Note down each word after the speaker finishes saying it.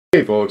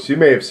Hey folks, you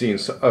may have seen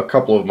a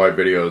couple of my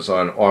videos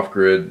on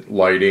off-grid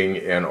lighting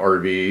and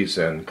RVs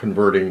and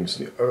converting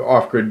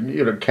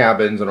off-grid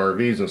cabins and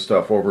RVs and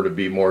stuff over to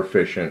be more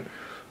efficient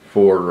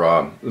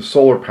for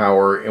solar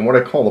power and what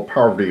I call the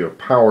poverty of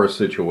power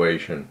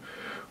situation,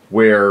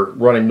 where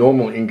running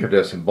normal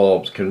incandescent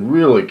bulbs can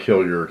really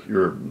kill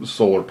your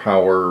solar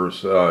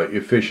power's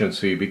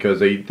efficiency because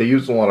they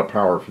use a lot of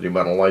power for the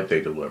amount of light they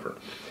deliver.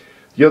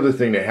 The other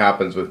thing that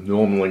happens with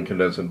normal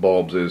incandescent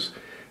bulbs is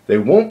they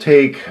won't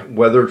take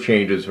weather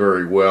changes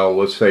very well.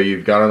 Let's say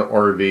you've got an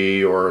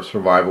RV or a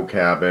survival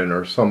cabin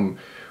or some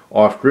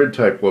off-grid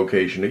type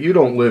location that you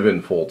don't live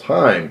in full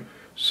time.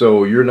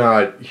 So you're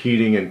not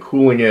heating and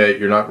cooling it,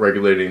 you're not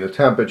regulating the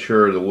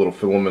temperature, the little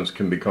filaments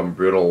can become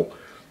brittle,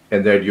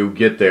 and then you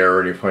get there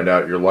and you find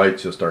out your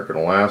lights just aren't going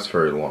to last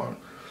very long.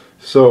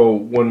 So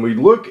when we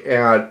look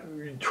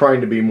at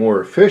trying to be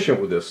more efficient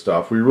with this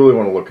stuff, we really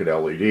want to look at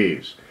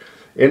LEDs.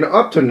 And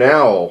up to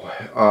now,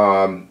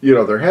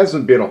 there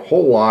hasn't been a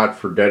whole lot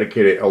for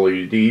dedicated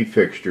LED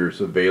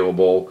fixtures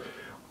available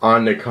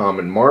on the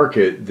common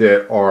market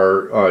that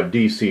are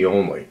DC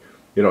only.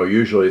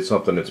 Usually it's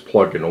something that's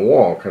plugged in a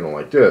wall, kind of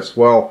like this.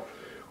 Well,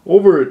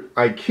 over at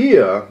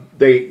IKEA,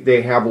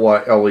 they have a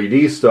lot of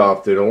LED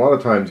stuff that a lot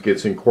of times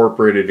gets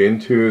incorporated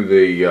into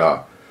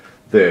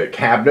the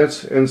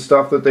cabinets and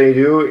stuff that they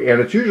do,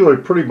 and it's usually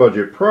pretty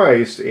budget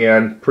priced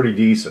and pretty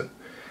decent.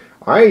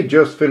 I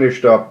just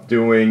finished up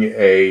doing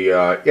a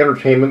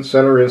entertainment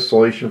center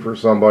installation for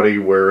somebody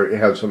where it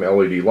had some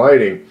LED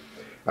lighting.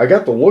 I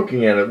got to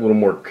looking at it a little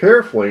more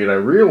carefully and I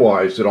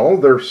realized that all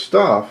of their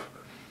stuff,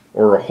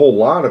 or a whole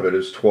lot of it,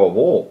 is 12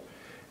 volt.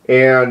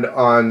 And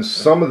on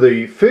some of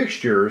the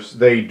fixtures,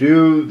 they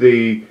do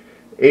the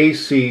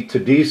AC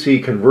to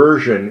DC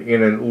conversion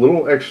in a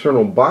little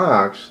external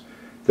box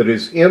that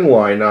is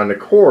inline on the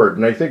cord.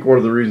 And I think one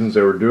of the reasons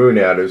they were doing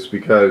that is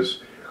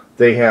because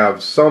they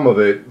have some of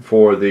it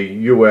for the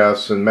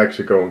US and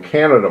Mexico and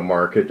Canada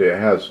market that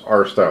has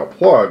our style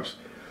plugs,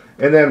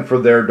 and then for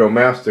their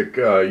domestic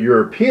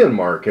European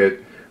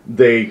market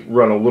they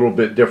run a little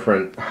bit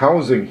different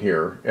housing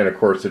here and of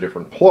course a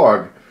different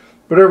plug,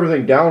 but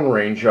everything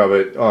downrange of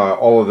it,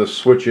 all of the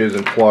switches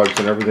and plugs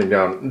and everything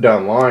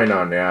down line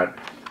on that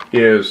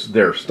is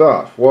their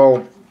stuff.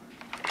 Well,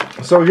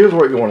 so here's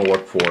what you want to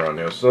look for on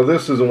this. So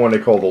this is the one they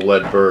call the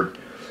LEDBERG.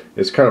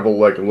 It's kind of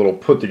like a little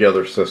put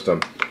together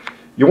system.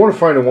 You want to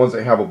find the ones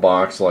that have a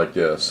box like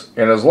this,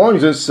 and as long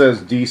as it says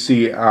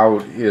DC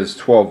out is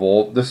 12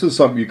 volt, this is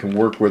something you can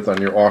work with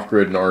on your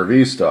off-grid and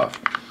RV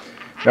stuff.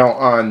 Now,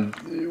 on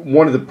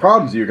one of the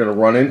problems you're going to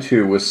run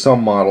into with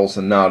some models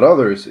and not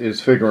others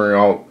is figuring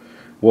out,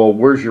 well,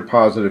 where's your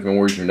positive and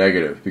where's your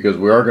negative, because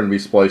we are going to be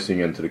splicing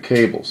into the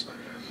cables.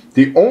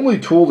 The only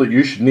tool that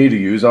you should need to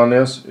use on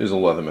this is a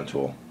Leatherman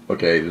tool.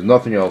 Okay, there's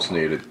nothing else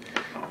needed.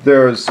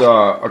 There's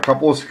a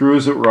couple of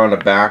screws that were on the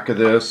back of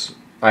this.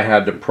 I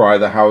had to pry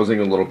the housing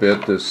a little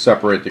bit to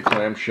separate the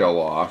clamshell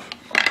off.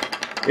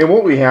 And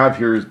what we have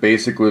here is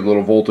basically a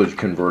little voltage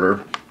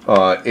converter.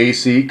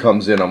 AC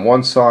comes in on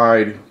one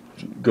side,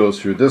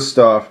 goes through this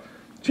stuff,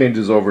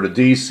 changes over to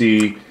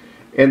DC,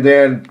 and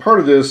then part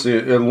of this,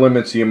 it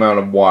limits the amount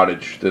of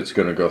wattage that's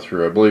going to go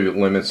through. I believe it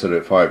limits it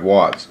at 5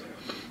 watts.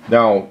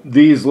 Now,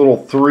 these little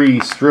 3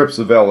 strips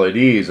of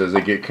LEDs, as they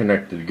get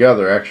connected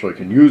together, actually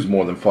can use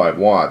more than 5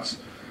 watts.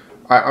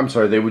 I'm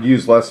sorry, they would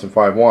use less than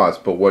 5 watts,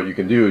 but what you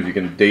can do is you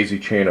can daisy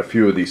chain a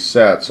few of these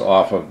sets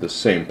off of the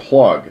same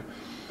plug.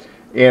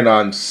 And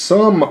on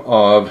some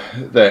of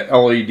the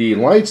LED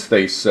lights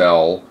they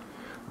sell,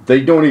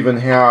 they don't even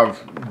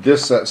have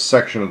this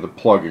section of the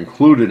plug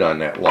included on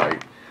that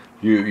light.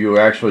 You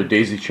actually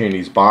daisy chain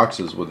these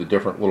boxes with a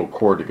different little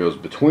cord that goes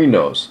between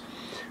those.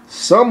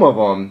 Some of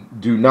them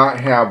do not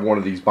have one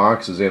of these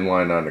boxes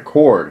inline on the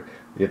cord.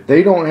 If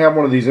they don't have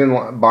one of these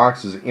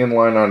boxes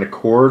inline on the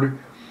cord,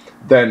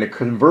 then the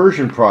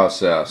conversion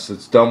process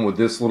that's done with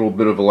this little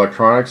bit of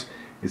electronics,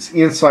 it's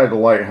inside the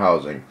light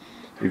housing.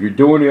 If you're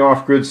doing the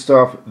off-grid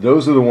stuff,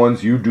 those are the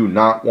ones you do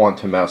not want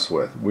to mess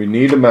with. We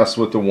need to mess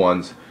with the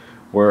ones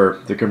where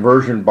the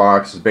conversion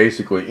box is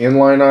basically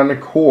inline on the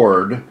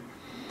cord,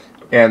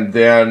 and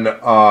then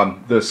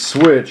the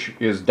switch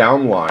is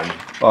downline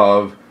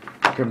of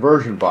the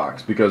conversion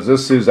box, because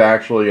this is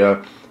actually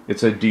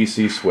it's a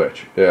DC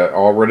switch,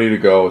 all ready to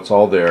go. It's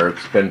all there.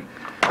 It's been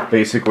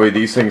basically,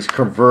 these things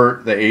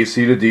convert the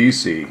AC to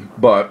DC,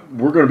 but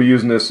we're going to be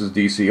using this as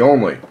DC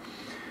only.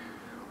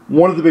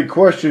 One of the big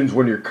questions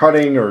when you're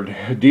cutting or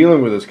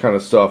dealing with this kind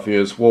of stuff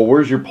is, well,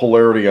 where's your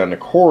polarity on the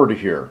cord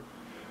here?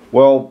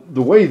 Well,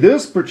 the way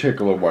this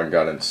particular one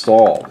got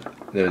installed,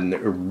 and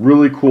a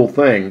really cool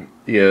thing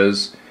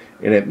is,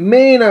 and it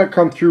may not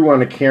come through on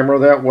the camera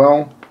that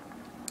well,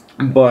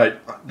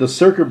 but the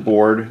circuit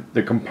board,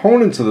 the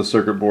components of the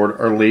circuit board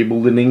are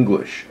labeled in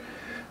English.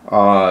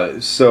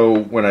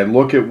 So when I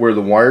look at where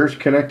the wire's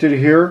connected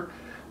here,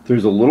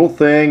 there's a little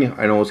thing.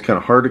 I know it's kind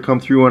of hard to come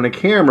through on the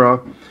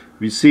camera.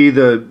 You see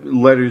the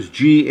letters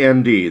G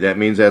and D. That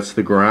means that's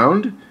the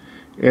ground.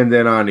 And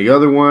then on the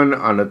other one,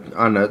 on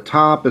the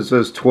top, it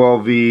says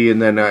 12V,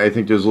 and then I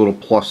think there's a little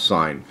plus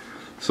sign.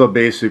 So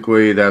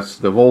basically that's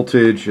the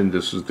voltage and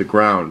this is the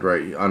ground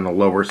right on the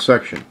lower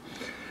section.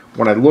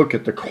 When I look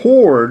at the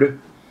cord,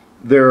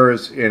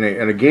 there's, and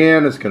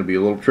again it's going to be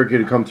a little tricky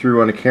to come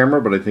through on the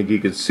camera, but I think you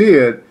can see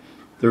it.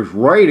 There's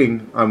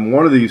writing on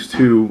one of these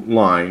two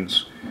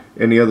lines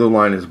and the other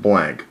line is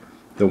blank.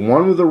 The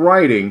one with the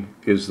writing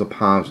is the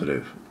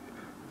positive.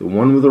 The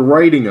one with the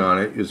writing on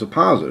it is a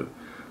positive.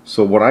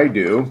 So what I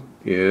do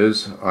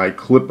is I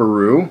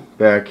clip-a-roo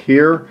back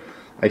here.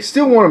 I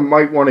still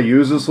might want to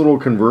use this little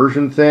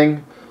conversion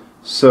thing.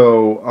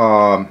 So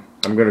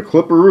I'm going to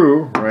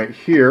clip-a-roo right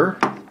here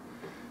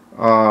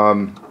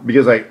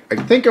because I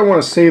think I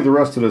want to save the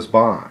rest of this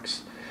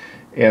box.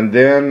 And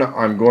then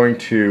I'm going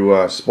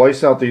to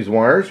splice out these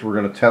wires. We're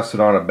going to test it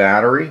on a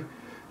battery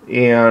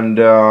and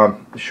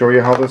show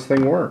you how this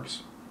thing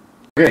works.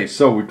 Okay,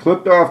 so we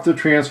clipped off the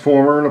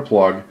transformer and a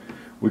plug.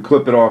 We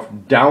clip it off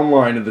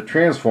downline of the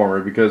transformer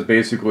because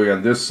basically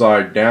on this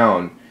side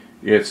down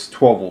it's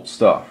 12 volt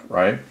stuff,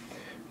 right?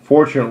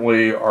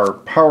 Fortunately our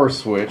power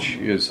switch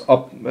is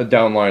up a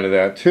downline of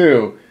that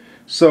too.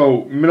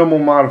 So minimal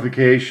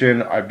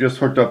modification. I've just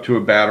hooked up to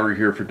a battery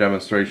here for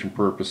demonstration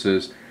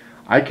purposes.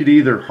 I could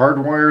either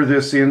hardwire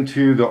this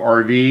into the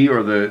RV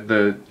or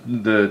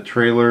the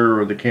trailer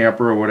or the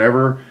camper or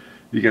whatever.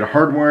 You can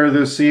hardwire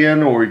this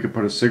in, or you could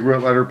put a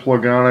cigarette lighter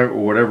plug on it,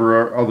 or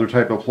whatever other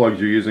type of plugs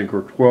you're using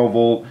for 12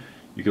 volt.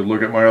 You can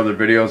look at my other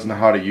videos on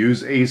how to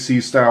use AC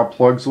style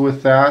plugs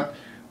with that.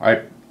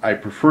 I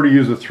prefer to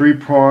use a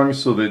 3-prong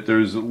so that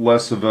there's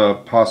less of a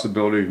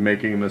possibility of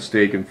making a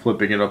mistake and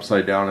flipping it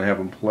upside down and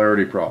having a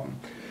polarity problem.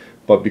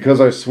 But because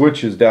our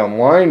switch is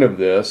downline of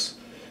this,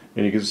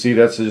 and you can see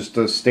that's just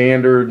a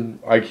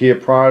standard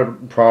IKEA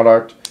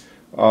product.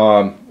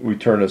 We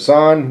turn this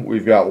on,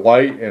 we've got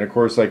light, and of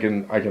course I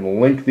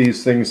can link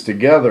these things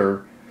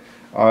together.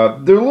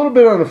 They're a little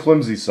bit on the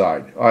flimsy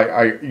side.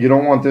 You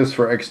don't want this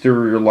for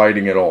exterior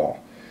lighting at all.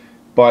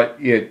 But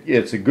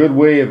it's a good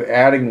way of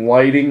adding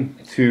lighting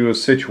to a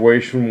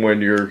situation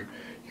when your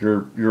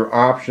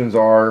options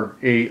are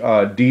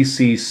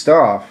DC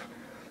stuff.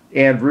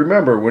 And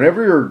remember,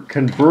 whenever you're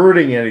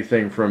converting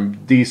anything from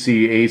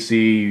DC, AC,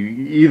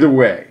 either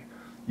way,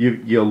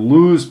 you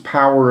lose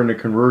power in the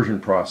conversion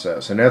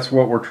process, and that's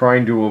what we're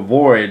trying to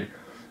avoid,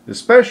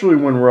 especially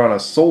when we're on a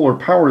solar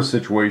power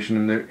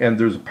situation and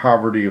there's a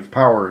poverty of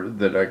power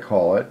that I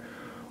call it,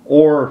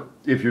 or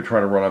if you're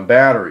trying to run on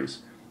batteries.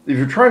 If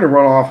you're trying to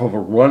run off of a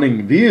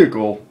running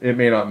vehicle, it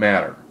may not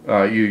matter.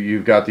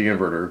 You've got the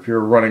inverter. If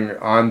you're running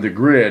on the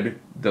grid,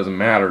 it doesn't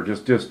matter.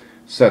 Just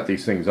set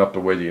these things up the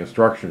way the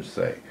instructions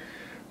say.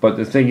 But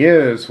the thing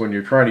is, when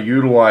you're trying to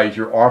utilize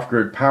your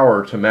off-grid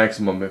power to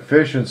maximum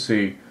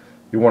efficiency,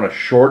 you want to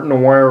shorten the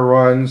wire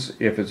runs.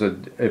 If it's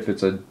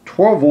a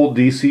 12 volt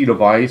DC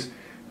device,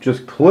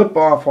 just clip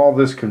off all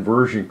this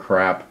conversion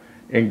crap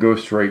and go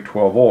straight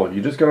 12 volt.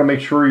 You just got to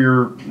make sure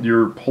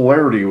your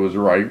polarity was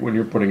right when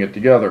you're putting it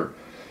together.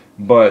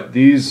 But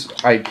these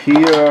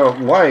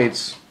IKEA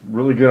lights,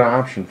 really good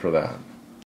option for that.